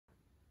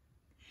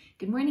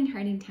Good morning,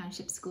 Harding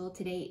Township School.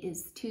 Today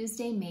is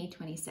Tuesday, May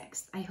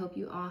 26th. I hope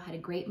you all had a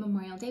great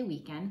Memorial Day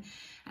weekend,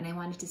 and I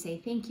wanted to say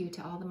thank you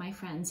to all of my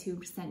friends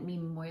who sent me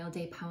Memorial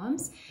Day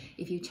poems.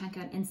 If you check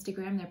out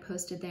Instagram, they're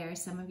posted there.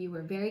 Some of you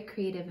were very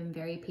creative and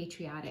very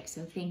patriotic,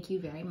 so thank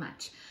you very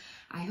much.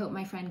 I hope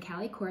my friend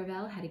Callie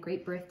Corvell had a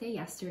great birthday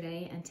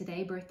yesterday, and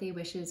today birthday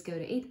wishes go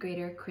to 8th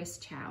grader Chris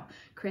Chow.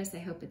 Chris, I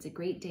hope it's a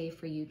great day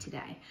for you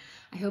today.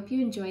 I hope you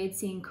enjoyed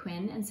seeing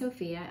Quinn and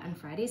Sophia on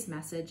Friday's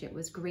message. It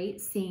was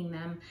great seeing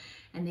them,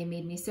 and they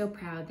made me so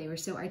proud. They were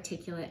so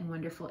articulate and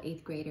wonderful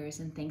 8th graders,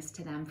 and thanks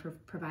to them for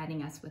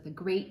providing us with a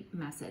great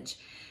message.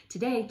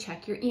 Today,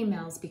 check your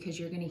emails because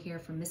you're going to hear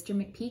from Mr.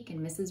 McPeak and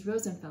Mrs.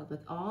 Rosenfeld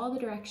with all the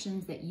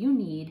directions that you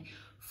need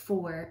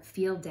for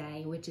Field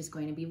Day, which is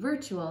going to be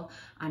virtual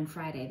on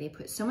Friday. They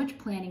put so much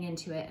planning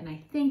into it, and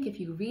I think if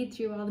you read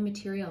through all the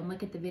material and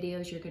look at the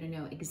videos, you're going to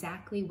know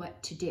exactly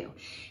what to do.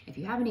 If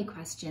you have any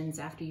questions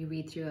after you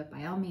read through it,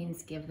 by all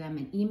means give them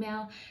an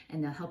email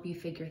and they'll help you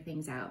figure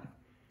things out.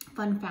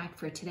 Fun fact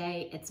for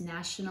today, it's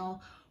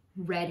National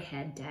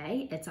Redhead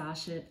Day. It's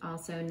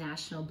also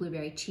National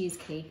Blueberry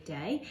Cheesecake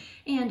Day.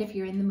 And if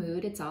you're in the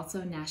mood, it's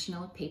also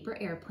National Paper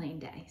Airplane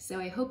Day. So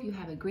I hope you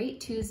have a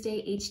great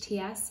Tuesday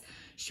HTS,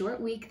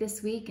 short week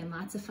this week, and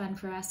lots of fun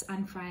for us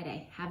on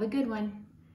Friday. Have a good one.